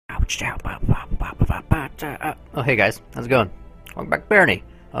Oh, hey guys, how's it going? Welcome back to Barony.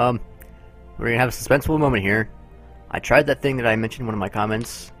 We're gonna have a suspenseful moment here. I tried that thing that I mentioned in one of my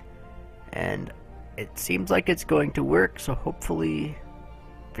comments, and it seems like it's going to work, so hopefully,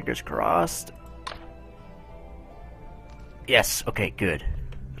 fingers crossed. Yes, okay, good.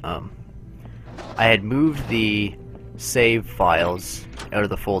 I had moved the save files out of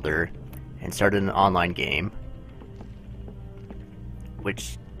the folder and started an online game,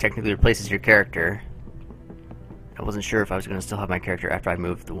 which technically replaces your character. I wasn't sure if I was going to still have my character after I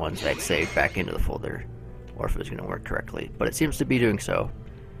moved the ones that I'd saved back into the folder, or if it was going to work correctly, but it seems to be doing so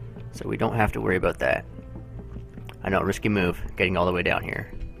we don't have to worry about that. I know, risky move, getting all the way down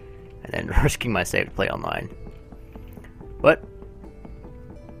here, and then risking my save to play online. But,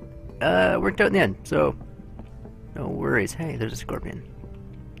 it worked out in the end, so no worries. Hey, there's a scorpion.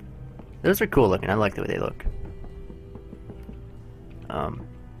 Those are cool looking, I like the way they look.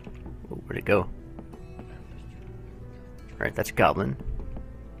 Where'd it go? Alright, that's a goblin.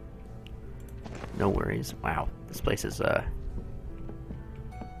 No worries. Wow, this place is, I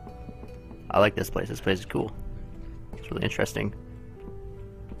like this place. This place is cool. It's really interesting.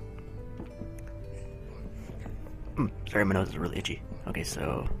 Sorry, my nose is really itchy. Okay,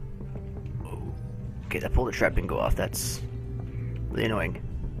 so... Oh. Okay, that folder trap didn't go off. That's really annoying.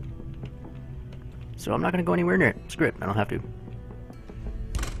 So I'm not gonna go anywhere near it. Screw it, I don't have to.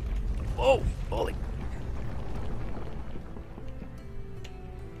 Whoa! Holy...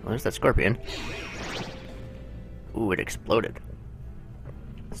 Well, there's that scorpion. Ooh, it exploded.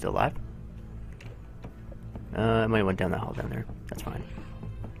 Still alive? I might have went down that hall down there. That's fine.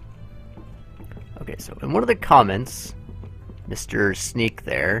 Okay, so in one of the comments, Mr. Sneak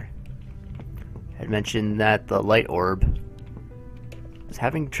there had mentioned that the light orb is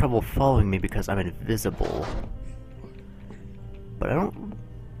having trouble following me because I'm invisible. But I don't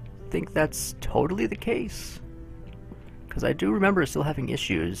think that's totally the case, because I do remember still having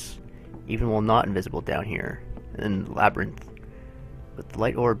issues even while not invisible down here in the labyrinth, with the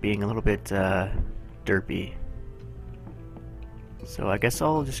light orb being a little bit derpy. So I guess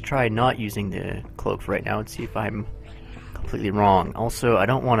I'll just try not using the cloak for right now and see if I'm completely wrong. Also, I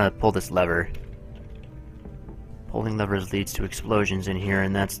don't want to pull this lever. Pulling levers leads to explosions in here,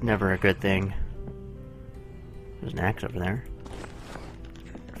 and that's never a good thing. There's an axe over there.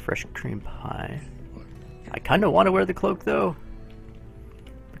 Fresh cream pie. I kind of want to wear the cloak though,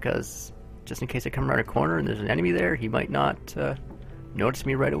 because just in case I come around a corner and there's an enemy there, he might not notice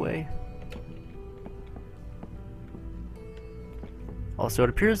me right away. Also,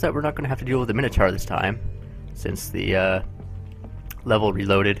 it appears that we're not going to have to deal with the Minotaur this time, since the level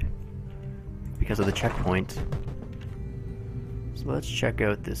reloaded because of the checkpoint. So let's check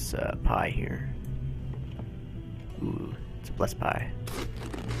out this pie here. Ooh, it's a blessed pie.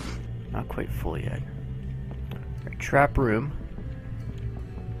 Not quite full yet. Right, trap room.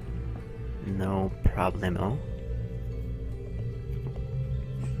 No problemo.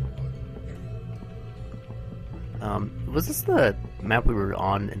 Was this the map we were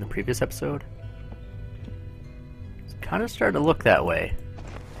on in the previous episode? It's kind of starting to look that way.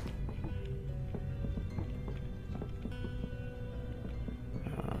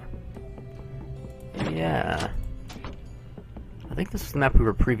 Yeah. I think this is the map we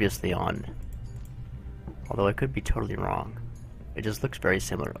were previously on. Although I could be totally wrong. It just looks very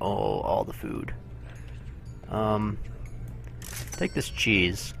similar. Oh, all the food. Take this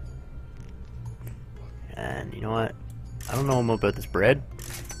cheese. And you know what? I don't know about this bread,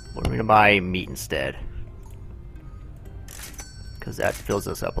 but we're gonna buy meat instead, because that fills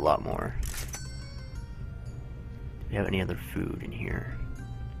us up a lot more. Do we have any other food in here?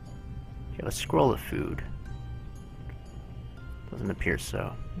 We have a scroll of food. Doesn't appear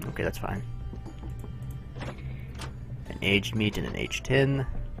so. Okay, that's fine. An aged meat and an aged tin.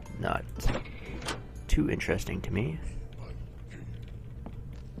 Not too interesting to me.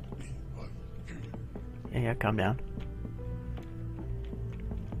 Yeah, calm down.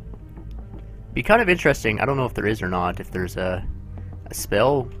 Be kind of interesting, I don't know if there is or not, if there's a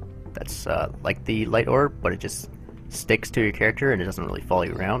spell that's like the light orb, but it just sticks to your character and it doesn't really follow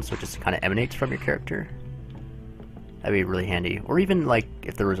you around, so it just kind of emanates from your character. That'd be really handy. Or even like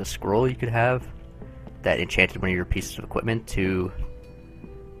if there was a scroll you could have that enchanted one of your pieces of equipment to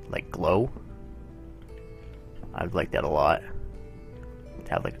like glow. I would like that a lot.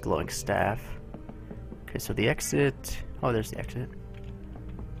 To have like a glowing staff. Okay, so the exit... Oh, there's the exit.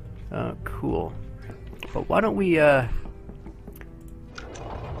 Cool. But why don't we,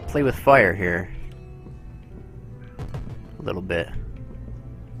 play with fire here? A little bit.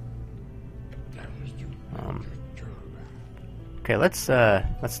 Okay,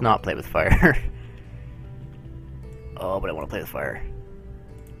 let's not play with fire. Oh, but I want to play with fire.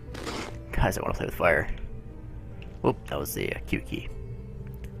 Guys, I want to play with fire. Whoop, that was the Q key.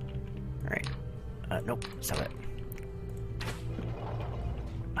 Alright. Nope, stop it.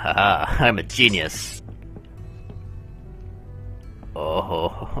 Haha, I'm a genius.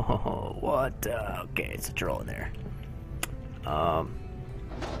 Oh, what? Okay, it's a troll in there.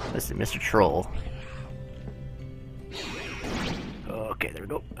 Listen, Mr. Troll. Okay, there we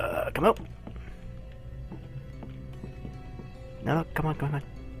go. Come out. No, come on, come on.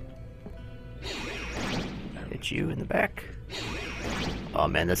 Hit you in the back. Oh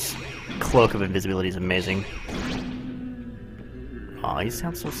man, this cloak of invisibility is amazing. Aw, you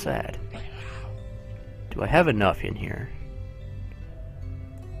sound so sad. Do I have enough in here?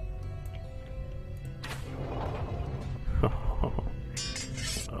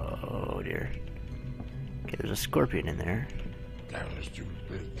 Oh dear. Okay, there's a scorpion in there.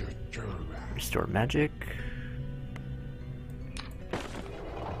 Restore magic.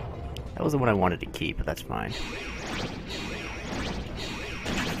 That was the one I wanted to keep, but that's fine.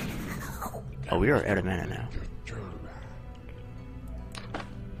 Oh, we are out of mana now.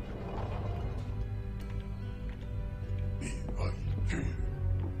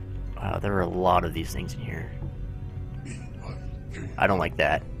 Wow, there are a lot of these things in here. I don't like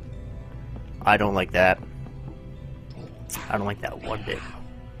that. I don't like that. I don't like that one bit.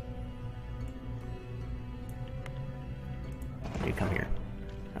 You come here.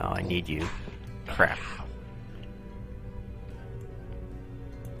 Oh, I need you. Crap.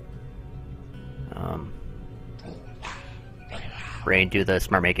 Rain, do the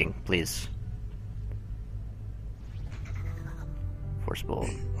smart making, please. Forcible.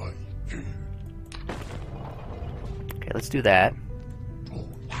 Okay, let's do that.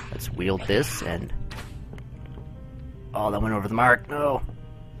 Let's wield this and... Oh, that went over the mark. No.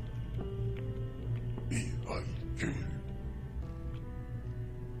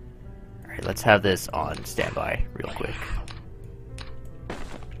 Alright, let's have this on standby real quick.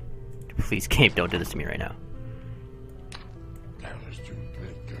 Please, game, don't do this to me right now.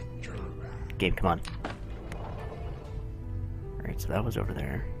 Game, come on. Alright, so that was over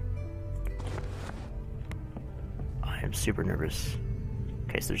there. I am super nervous.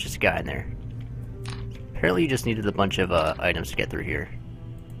 Okay, so there's just a guy in there. Apparently you just needed a bunch of items to get through here.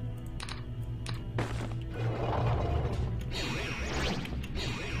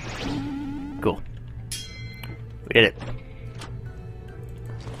 Cool. We did it.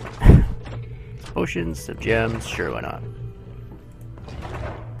 Potions, some gems, sure, why not?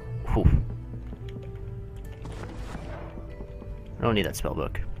 Whew. I don't need that spell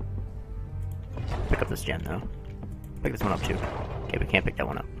book. Pick up this gem though. Pick this one up too. Okay, we can't pick that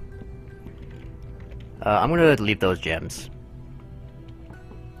one up. I'm gonna leave those gems.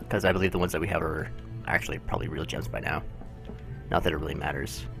 Because I believe the ones that we have are actually probably real gems by now. Not that it really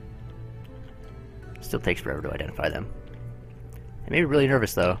matters. Still takes forever to identify them. It made me really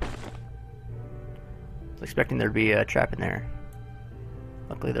nervous though. I was expecting there to be a trap in there.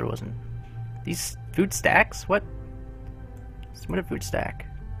 Luckily there wasn't. These food stacks? What? What a food stack.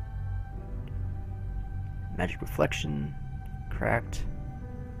 Magic reflection. Cracked.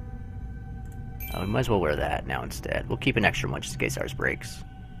 Oh, we might as well wear that now instead. We'll keep an extra one just in case ours breaks.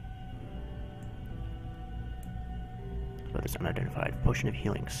 But it's unidentified. Potion of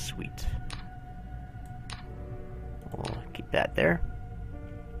healing. Sweet. We'll keep that there.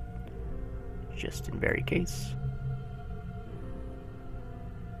 Just in very case.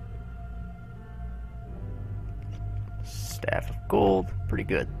 Staff of gold. Pretty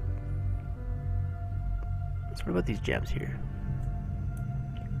good. So what about these gems here?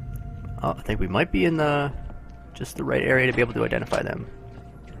 Oh, I think we might be in the just the right area to be able to identify them.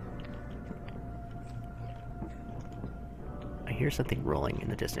 I hear something rolling in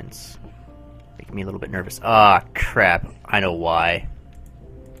the distance. Making me a little bit nervous. Ah, crap. I know why.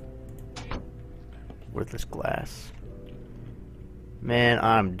 Worthless glass. Man,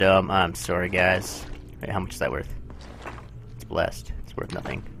 I'm dumb. I'm sorry, guys. Wait, how much is that worth? It's blessed. It's worth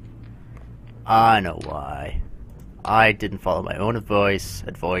nothing. I know why. I didn't follow my own advice.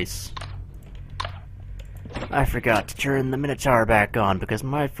 I forgot to turn the Minotaur back on because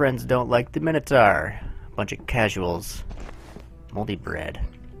my friends don't like the Minotaur. A bunch of casuals. Moldy bread.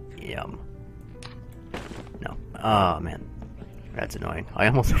 Yum. No. Oh, man. That's annoying. I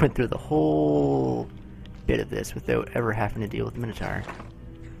almost went through the whole bit of this without ever having to deal with the Minotaur.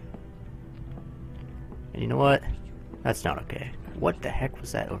 And you know what? That's not okay. What the heck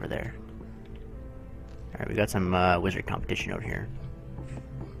was that over there? Alright, we got some wizard competition over here.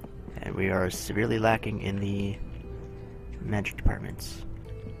 And we are severely lacking in the magic departments.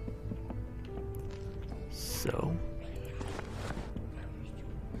 So,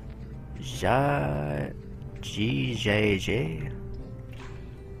 GJJ.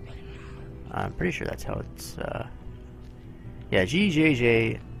 I'm pretty sure that's how it's. Yeah,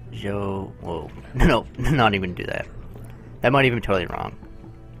 GJJ. Joe. Whoa. No, not even do that. That might even be totally wrong.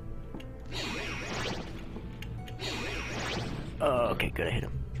 Oh, okay, good. I hit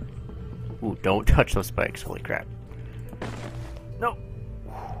him. Ooh, don't touch those spikes. Holy crap. No.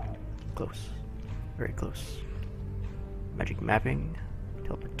 Close. Very close. Magic mapping.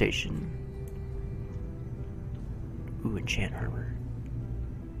 Teleportation. Ooh, enchant armor.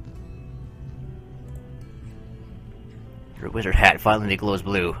 Your wizard hat finally glows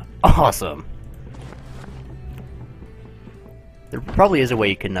blue. Awesome! There probably is a way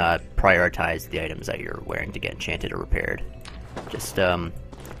you can prioritize the items that you're wearing to get enchanted or repaired. Just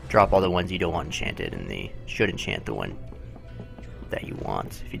drop all the ones you don't want enchanted, and they should enchant the one that you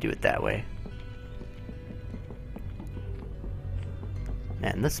want if you do it that way.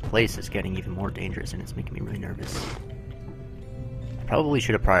 Man, this place is getting even more dangerous, and it's making me really nervous. I probably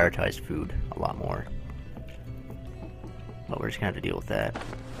should have prioritized food a lot more. But we're just gonna have to deal with that.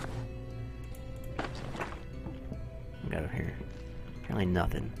 We got over here. Apparently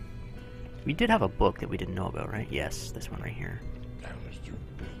nothing. We did have a book that we didn't know about, right? Yes, this one right here.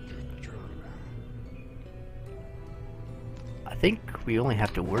 I think we only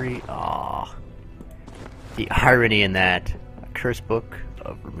have to worry. Ah, the irony in that. A curse book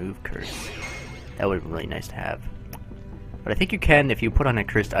of remove curse. That would have been really nice to have. But I think you can, if you put on a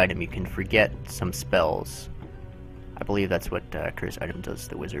cursed item, you can forget some spells. I believe that's what cursed item does to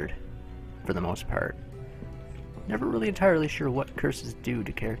the wizard, for the most part. Never really entirely sure what curses do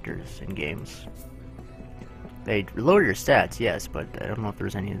to characters in games. They lower your stats, yes, but I don't know if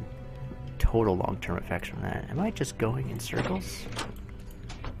there's any total long-term effects from that. Am I just going in circles?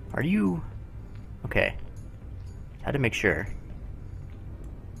 Are you... Okay. Had to make sure.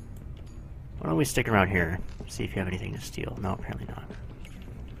 Why don't we stick around here, see if you have anything to steal. No, apparently not.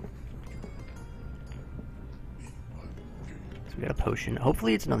 So we got a potion.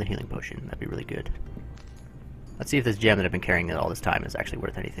 Hopefully it's another healing potion. That'd be really good. Let's see if this gem that I've been carrying all this time is actually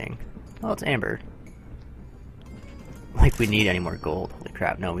worth anything. Oh, it's amber. Like we need any more gold. Holy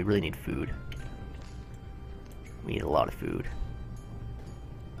crap, no, we really need food. We need a lot of food.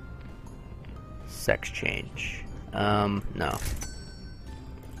 Sex change. No.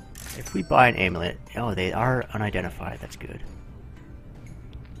 If we buy an amulet... Oh, they are unidentified. That's good.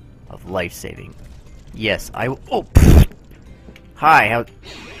 Of life-saving. Yes, I... Oh! Pfft. Hi, how...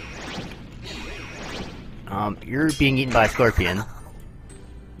 You're being eaten by a scorpion.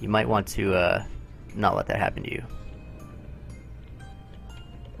 You might want to, not let that happen to you.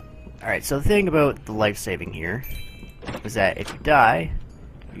 Alright, so the thing about the life-saving here is that if you die,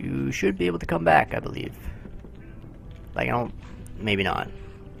 you should be able to come back, I believe. Like, I don't... Maybe not.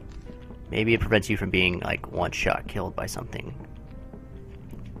 Maybe it prevents you from being, like, one-shot killed by something.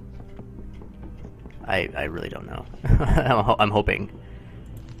 I really don't know. I'm hoping.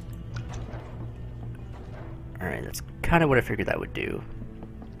 Alright, that's kind of what I figured that would do.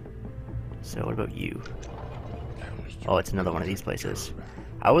 So, what about you? Oh, it's another one of these places.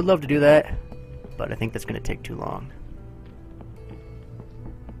 I would love to do that, but I think that's going to take too long.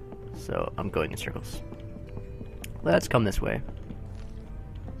 So, I'm going in circles. Let's come this way.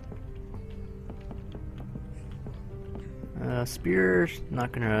 Spear's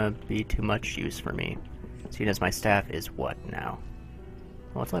not going to be too much use for me, seeing as my staff is what now?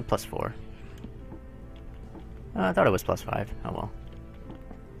 Well, it's only +4. I thought it was +5. Oh well.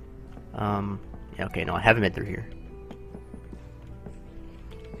 Yeah, okay, no, I haven't been through here.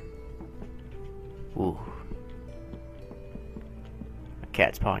 Ooh. A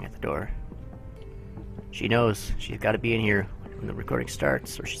cat's pawing at the door. She knows she's got to be in here when the recording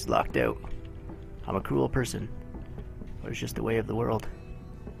starts, or she's locked out. I'm a cruel person, but it's just the way of the world.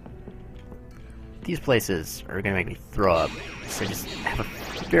 These places are going to make me throw up, so I just have a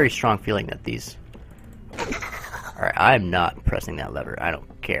very strong feeling that these... Alright, I'm not pressing that lever. I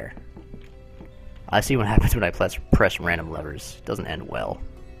don't care. I see what happens when I press random levers. It doesn't end well.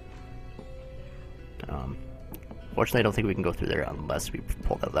 Fortunately, I don't think we can go through there unless we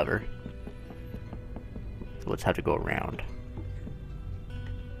pull that lever. So let's have to go around.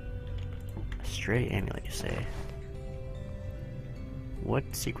 A stray amulet, you say? What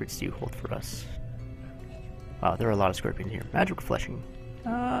secrets do you hold for us? Wow, there are a lot of scorpions here. Magic fleshing.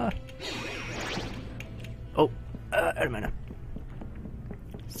 Oh, out of mana.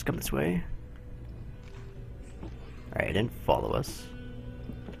 Let's come this way. Alright, it didn't follow us.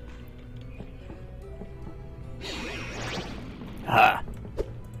 Ha!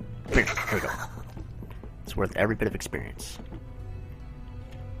 Here we go. It's worth every bit of experience.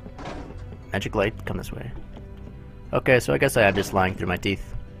 Magic light, come this way. Okay, so I guess I have this lying through my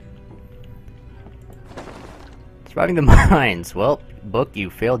teeth. Surviving the mines. Well, book, you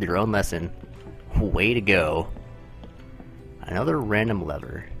failed your own lesson. Way to go. Another random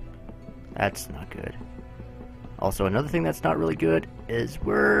lever. That's not good. Also, another thing that's not really good is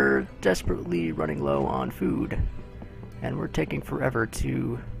we're desperately running low on food. And we're taking forever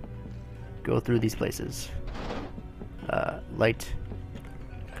to go through these places. Light,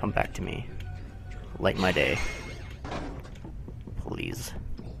 come back to me. Light my day. Please.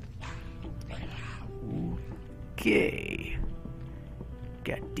 Okay.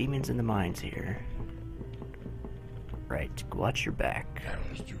 Got demons in the mines here. Right, watch your back.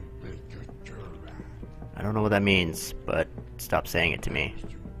 I don't know what that means, but stop saying it to me.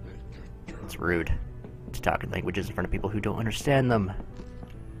 It's rude to talk in languages in front of people who don't understand them.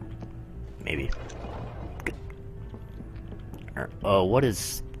 Maybe. Good. Oh, what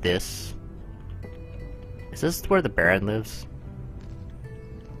is this? Is this where the Baron lives?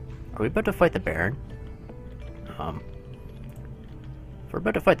 Are we about to fight the Baron? If we're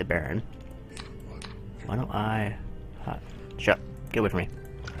about to fight the Baron, why don't I... Shut. Get away from me.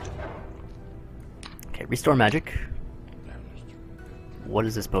 Okay, restore magic. What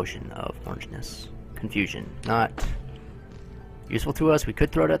is this potion of orangeness? Confusion. Not useful to us. We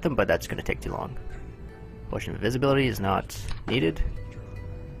could throw it at them, but that's going to take too long. Potion of invisibility is not needed.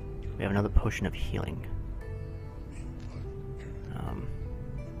 We have another potion of healing.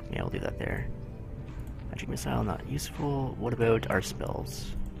 Yeah, we'll do that there. Magic missile, not useful. What about our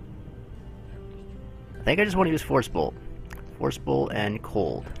spells? I think I just want to use Force Bolt. Force Bolt and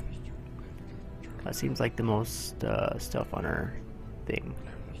Cold. That seems like the most stuff on our thing.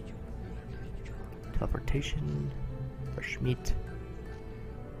 Teleportation. Fresh meat.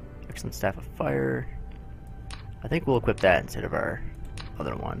 Excellent Staff of Fire. I think we'll equip that instead of our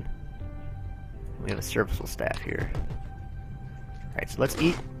other one. We have a serviceable staff here. Alright, so let's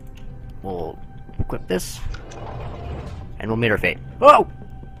eat. We'll equip this. And we'll meet our fate. Whoa!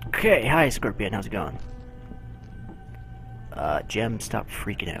 Okay, hi Scorpion, how's it going? Gem, stop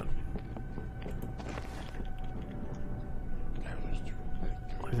freaking out.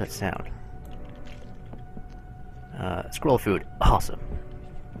 What does that sound? Scroll of food. Awesome.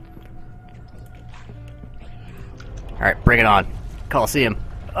 Alright, bring it on. Coliseum.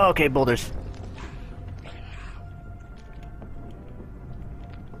 Okay, boulders.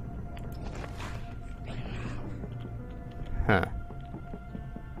 Huh.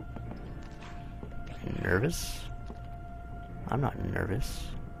 Nervous? I'm not nervous.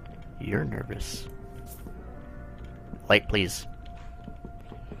 You're nervous. Light, please.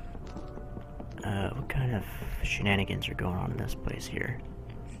 What kind of shenanigans are going on in this place here?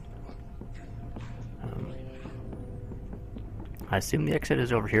 I assume the exit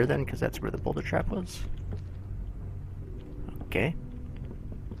is over here then, because that's where the boulder trap was. Okay.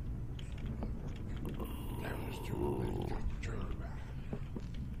 Ooh.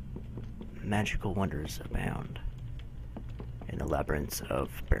 Magical wonders abound in the labyrinths of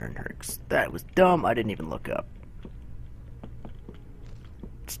Baron Herx. That was dumb. I didn't even look up.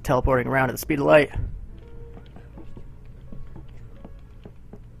 It's teleporting around at the speed of light.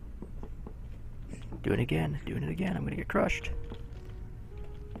 Doing it again. Doing it again. I'm gonna get crushed.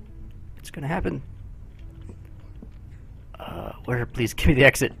 It's gonna happen. Where? Please give me the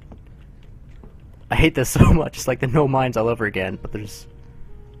exit. I hate this so much. It's like the gnome mines all over again, but there's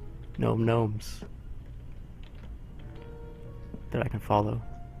gnomes that I can follow.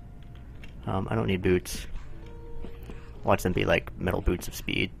 I don't need boots. Watch them be like metal boots of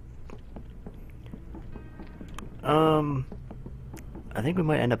speed. I think we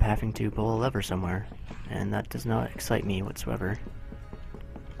might end up having to pull a lever somewhere, and that does not excite me whatsoever.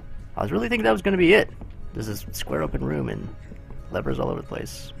 I was really thinking that was going to be it. There's this square open room and levers all over the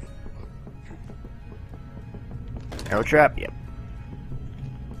place. Arrow trap? Yep.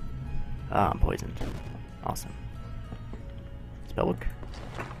 Ah, I'm poisoned. Awesome. Spellbook?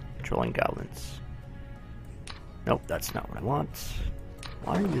 Controlling goblins. Nope, that's not what I want.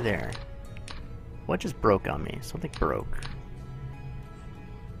 Why are you there? What just broke on me? Something broke.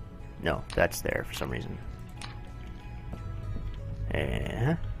 No, that's there for some reason.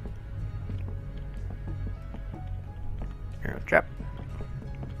 Arrow trap.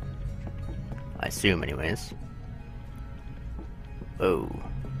 I assume, anyways. Oh.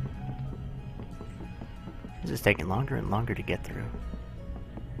 This is taking longer and longer to get through.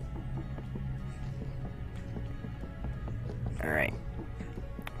 Alright.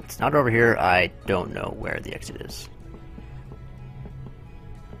 It's not over here. I don't know where the exit is.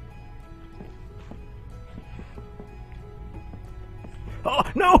 Oh,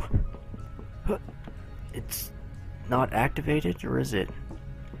 no! It's not activated, or is it?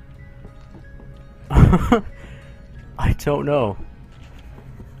 I don't know.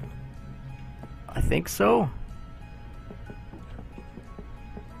 I think so.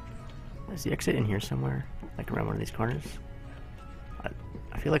 Is the exit in here somewhere? Like around one of these corners?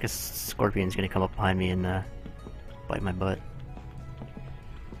 I feel like a scorpion's gonna come up behind me and bite my butt.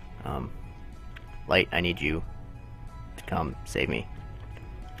 Light, I need you to come save me.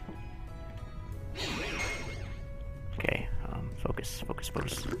 Okay, focus.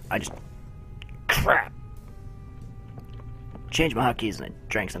 I just... Crap! Changed my hotkeys and I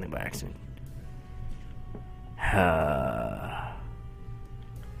drank something by accident.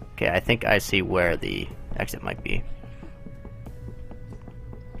 Okay, I think I see where the exit might be.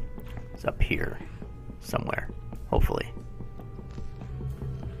 It's up here. Somewhere. Hopefully.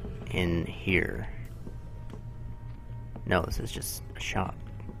 In here. No, this is just a shop.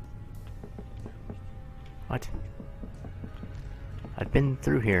 What? I've been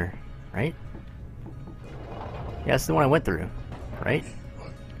through here, right? Yeah, that's the one I went through, right?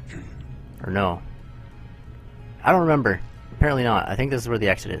 Or no? I don't remember. Apparently not. I think this is where the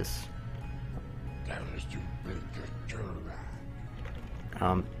exit is.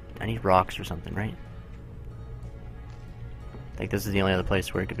 I need rocks or something, right? I think this is the only other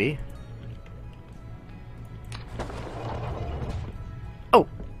place where it could be. Oh!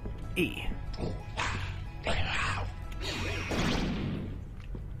 E.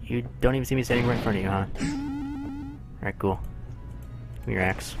 You don't even see me standing right in front of you, huh? Alright, cool. Give me your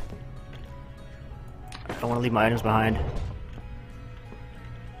axe. I don't want to leave my items behind.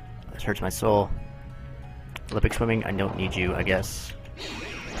 This hurts my soul. Olympic swimming, I don't need you, I guess.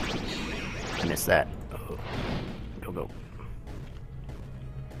 I missed that. Oh. Go.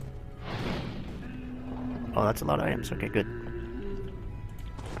 Oh, that's a lot of items. Okay, good.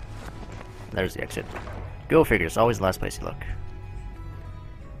 There's the exit. Go figure, it's always the last place you look.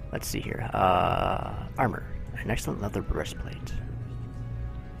 Let's see here. Armor. An excellent leather breastplate.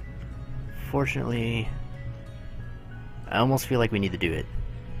 Fortunately, I almost feel like we need to do it.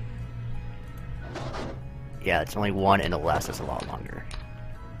 Yeah, it's only one and it'll last us a lot longer.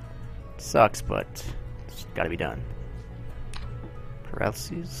 Sucks, but it's gotta be done.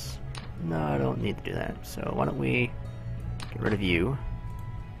 Paralyses? No, I don't need to do that. So why don't we get rid of you.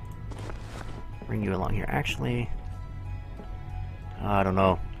 Bring you along here. Actually, I don't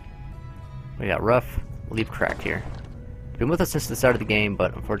know. We got rough. We'll leave cracked here. Been with us since the start of the game,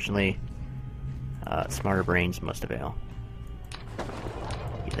 but unfortunately, smarter brains must avail.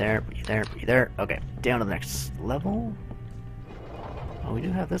 You there? You there? Okay, down to the next level. Oh, we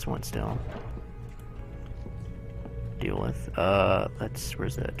do have this one still. Deal with.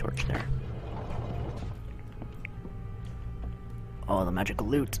 Where's the torch there? Oh, the magical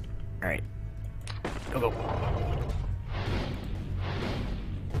loot. Alright. Go.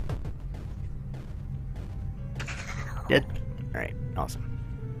 Dead? Alright, awesome.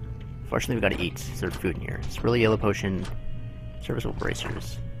 Fortunately, we gotta eat. There's food in here. It's really yellow potion. Serviceable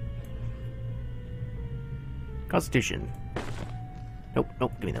bracers. Constitution. Nope,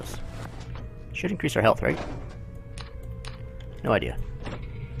 give me those. Should increase our health, right? No idea.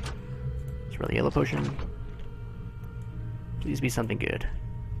 It's really yellow potion. Please be something good.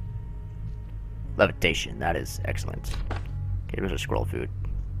 Levitation, that is excellent. Okay, there's our scroll food.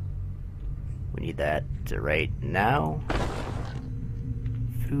 We need that right now.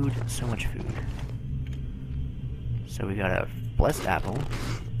 Food, so much food. So we got a blessed apple.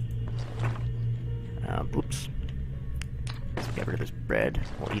 Oops. Let's get rid of this bread.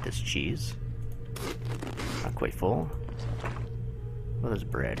 We'll eat this cheese. Not quite full. Well, there's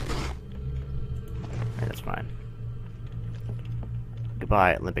bread. Alright, that's fine.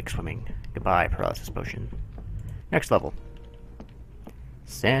 Goodbye, Olympic swimming. Goodbye, paralysis potion. Next level.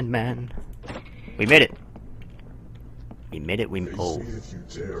 Sandman. We made it! We made it,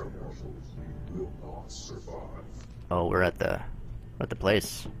 Oh, we're at the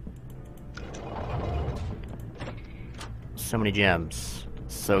place. So many gems.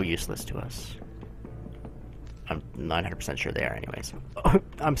 So useless to us. I'm 900% sure they are anyways. Oh,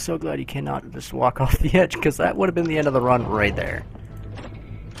 I'm so glad you cannot just walk off the edge, because that would have been the end of the run right there.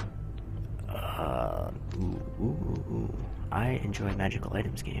 Ooh. I enjoy magical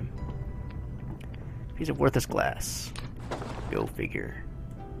items game. Piece of worthless glass. Go figure.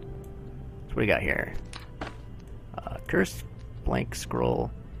 So what do we got here? Cursed blank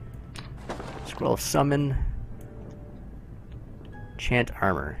scroll. Scroll of summon. Chant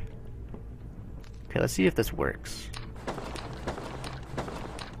armor. Okay, let's see if this works.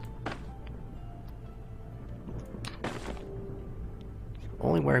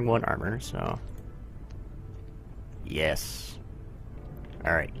 only wearing 1 armor, so... Yes.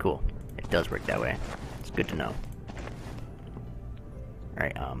 Alright, cool. It does work that way. It's good to know.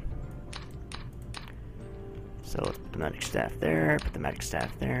 Alright, so let's put the magic staff there, put the magic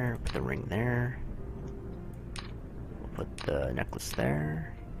staff there, put the ring there. We'll put the necklace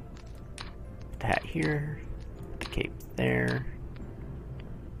there. Put the hat here. Put the cape there.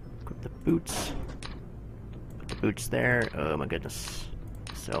 Put the boots. Put the boots there. Oh my goodness.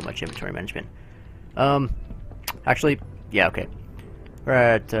 So much inventory management. Actually, yeah, okay. We're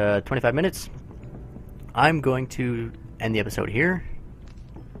at 25 minutes. I'm going to end the episode here.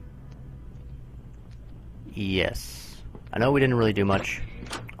 Yes. I know we didn't really do much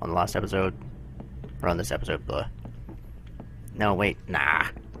on the last episode. Or on this episode, blah. No, wait, nah.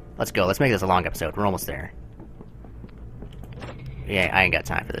 Let's go. Let's make this a long episode. We're almost there. Yeah, I ain't got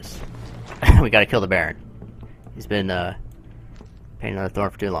time for this. We gotta kill the Baron. He's been, painting on the thorn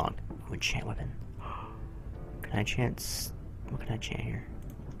for too long. Oh, enchant weapon. Can I chant... What can I chant here?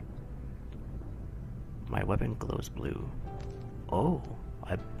 My weapon glows blue. Oh,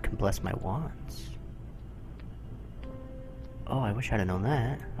 I can bless my wands. Oh, I wish I'd have known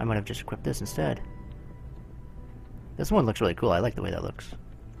that. I might have just equipped this instead. This one looks really cool. I like the way that looks.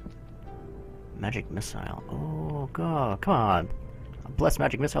 Magic missile. Oh, God, come on. A blessed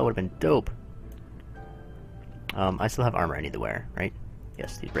magic missile would have been dope. I still have armor I need to wear, right?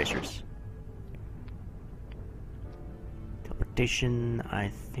 Yes, these bracers. Teleportation. I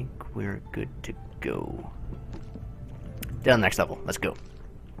think we're good to go. Down to the next level. Let's go.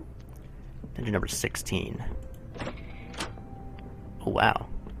 Dungeon number 16. Oh, wow.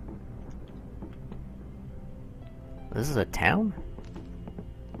 This is a town?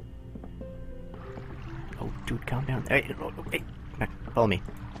 Oh, dude, calm down. Hey, hey, follow me.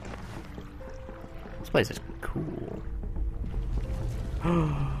 This place is cool.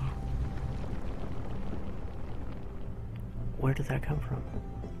 Where did that come from?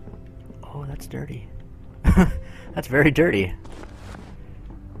 Oh, that's dirty. That's very dirty.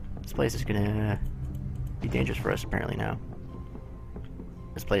 This place is gonna be dangerous for us, apparently, now.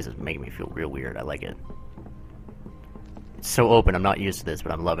 This place is making me feel real weird. I like it. It's so open. I'm not used to this,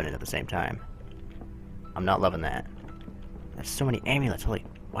 but I'm loving it at the same time. I'm not loving that. There's so many amulets. Holy...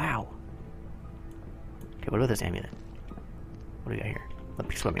 Wow. Okay, what about this amulet? What do we got here? Let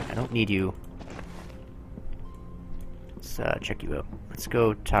me swimming. I don't need you. Let's check you out. Let's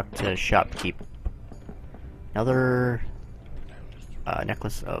go talk to Shopkeep. Another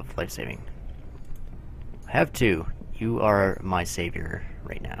necklace of life-saving. I have 2. You are my savior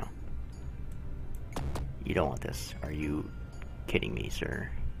right now. You don't want this. Are you kidding me, sir?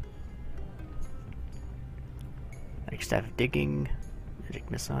 Magic staff of digging. Magic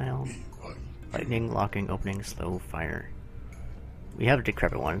missile. Lightning, locking, opening, slow fire. We have a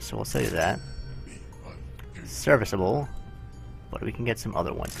decrepit one, so we'll say that. Serviceable. But we can get some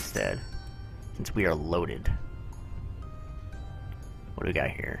other ones instead. Since we are loaded. What do we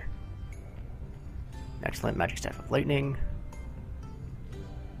got here? Excellent magic staff of lightning.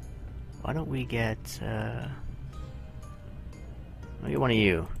 Why don't we get I'll get one of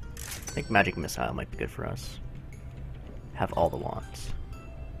you. I think magic missile might be good for us. Have all the wands.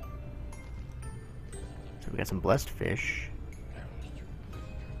 So we got some blessed fish.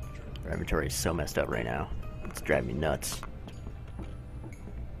 Our inventory is so messed up right now. It's driving me nuts.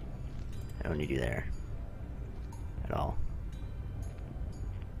 I don't need you there. At all.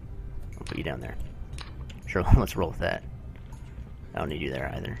 I'll put you down there. Sure, let's roll with that. I don't need you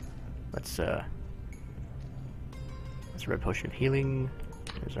there either. Let's red potion of healing.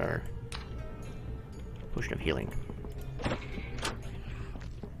 There's our potion of healing.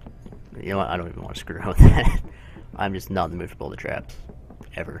 You know what? I don't even want to screw around with that. I'm just not in the mood for boulder traps.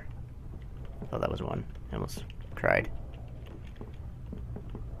 Ever. I thought that was one. I almost cried.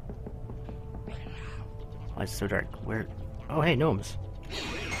 Why is it so dark? Where? Oh, hey, gnomes.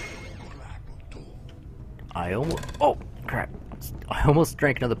 I almost... Oh, crap. I almost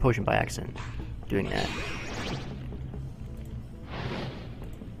drank another potion by accident. Doing that.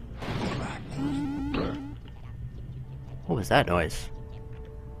 What was that noise?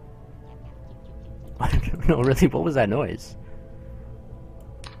 I don't know, really, what was that noise?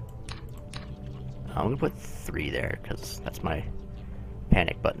 I'm gonna put 3 there, because that's my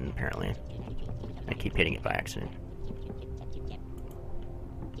panic button, apparently. I keep hitting it by accident.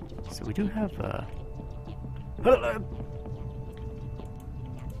 So we do have,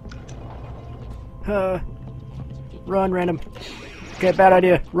 run, random. Okay, bad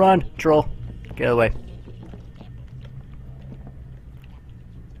idea. Run, troll. Get away.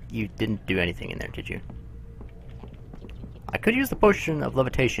 You didn't do anything in there, did you? I could use the potion of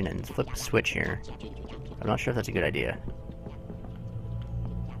levitation and flip a switch here. I'm not sure if that's a good idea.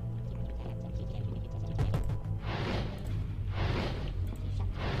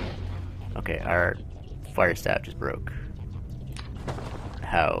 Okay, our fire staff just broke.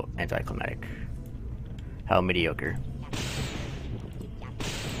 How anticlimactic. How mediocre.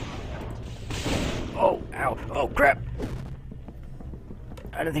 Oh, ow. Oh, crap!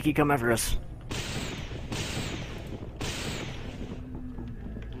 I didn't think he'd come after us.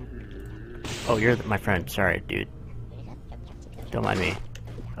 Oh, you're my friend. Sorry, dude. Don't mind me.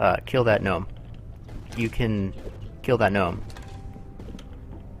 Kill that gnome. You can kill that gnome.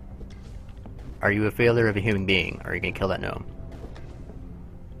 Are you a failure of a human being? Or are you gonna kill that gnome?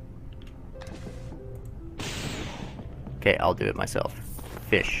 Okay, I'll do it myself.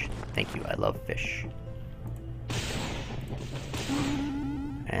 Fish. Thank you, I love fish.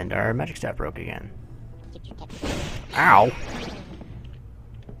 And our magic staff broke again. Ow!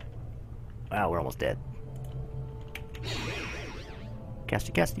 Wow, we're almost dead.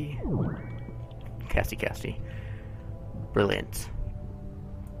 Casty, casty. Casty, casty. Brilliant.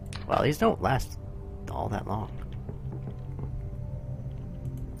 Wow, these don't last all that long.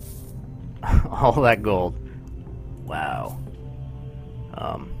 All that gold. Wow.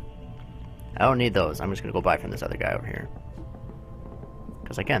 I don't need those. I'm just gonna go buy from this other guy over here.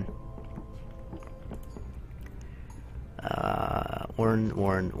 Because I can.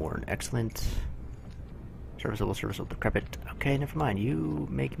 Warren. Excellent. Serviceable, decrepit. Okay, never mind. You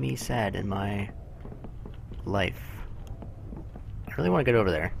make me sad in my life. I really want to get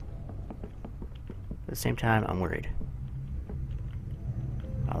over there. At the same time, I'm worried.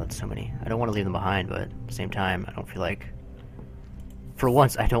 Oh, that's so many. I don't want to leave them behind, but at the same time, I don't feel like... For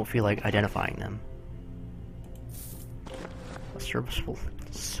once, I don't feel like identifying them. Serviceable.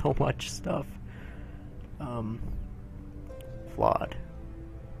 So much stuff. Flawed.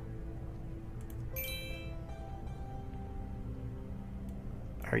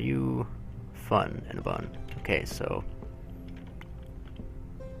 Are you fun and a bun? Okay, so...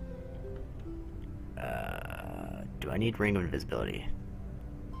 do I need Ring of Invisibility?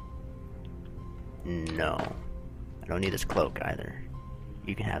 No. I don't need this cloak either.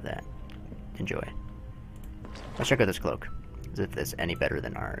 You can have that. Enjoy. Let's check out this cloak. As if it's any better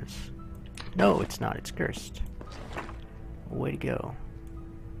than ours. No, it's not. It's cursed. Way to go.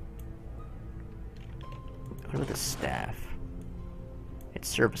 What about the staff? It's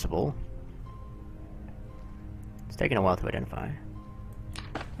serviceable. It's taking a while to identify.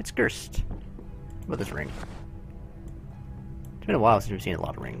 It's cursed. What about this ring? It's been a while since we've seen a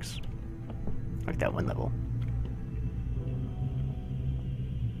lot of rings. Like that one level.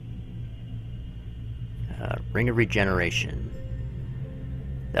 Ring of Regeneration.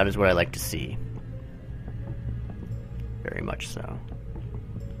 That is what I like to see. Very much so.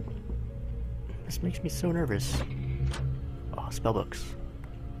 This makes me so nervous. Oh, spellbooks.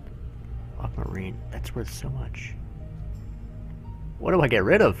 Aquamarine. That's worth so much. What do I get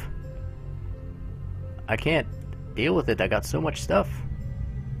rid of? I can't deal with it. I got so much stuff.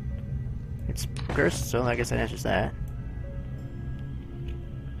 It's cursed, so I guess that answers that.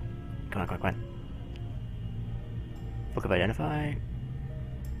 Come on. Book of Identify.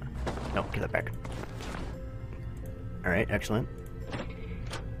 Nope, give that back. Alright, excellent.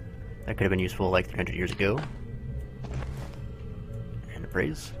 That could have been useful like 300 years ago. And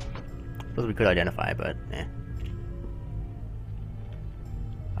appraise. Those we could identify, but eh.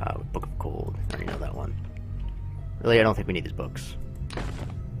 Book of Cold. I already know that one. Really, I don't think we need these books.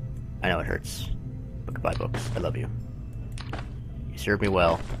 I know it hurts. But goodbye, books. I love you. You served me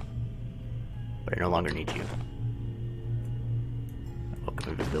well. But I no longer need you. Book of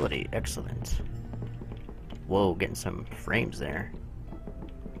Invisibility. Excellent. Whoa, getting some frames there.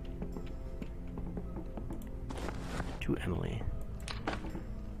 To Emily.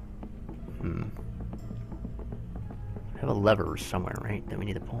 I have a lever somewhere, right? That we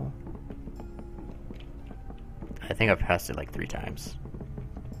need to pull? I think I've passed it like 3 times.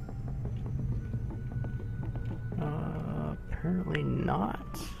 Apparently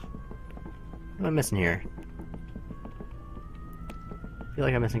not. What am I missing here? I feel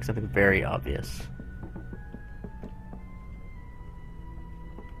like I'm missing something very obvious.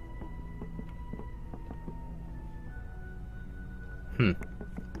 I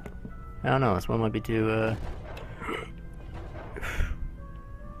don't know, this one might be too,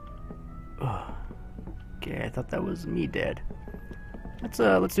 Okay, I thought that was me dead.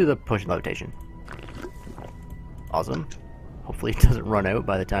 Let's do the potion levitation. Awesome. Hopefully it doesn't run out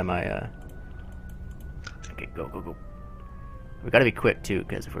by the time I, Okay, go. We gotta be quick, too,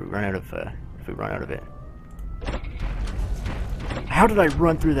 because if we run out of it... How did I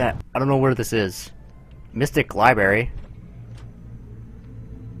run through that? I don't know where this is. Mystic Library.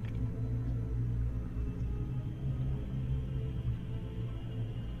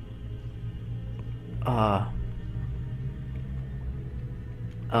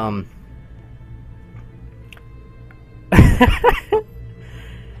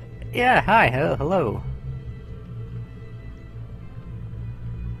 Yeah, hi, hello.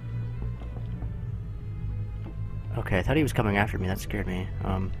 Okay, I thought he was coming after me, that scared me.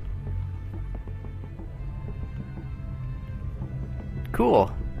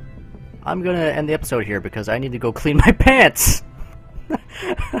 Cool. I'm gonna end the episode here because I need to go clean my pants!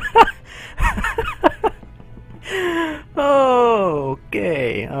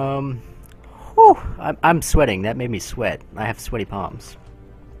 Okay, whew, I'm sweating, that made me sweat. I have sweaty palms.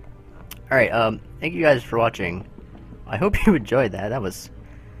 Alright, thank you guys for watching. I hope you enjoyed that. That was...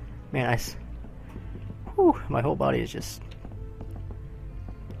 Man, whew, my whole body is just...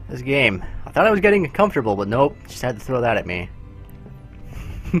 This game. I thought I was getting comfortable, but nope. Just had to throw that at me.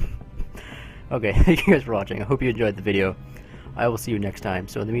 Okay, thank you guys for watching. I hope you enjoyed the video. I will see you next time.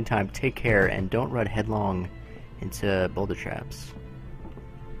 So in the meantime, take care and don't run headlong into boulder traps.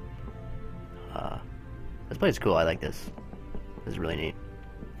 This place is cool. I like this. This is really neat.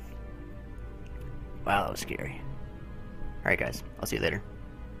 Wow, that was scary. Alright guys, I'll see you later.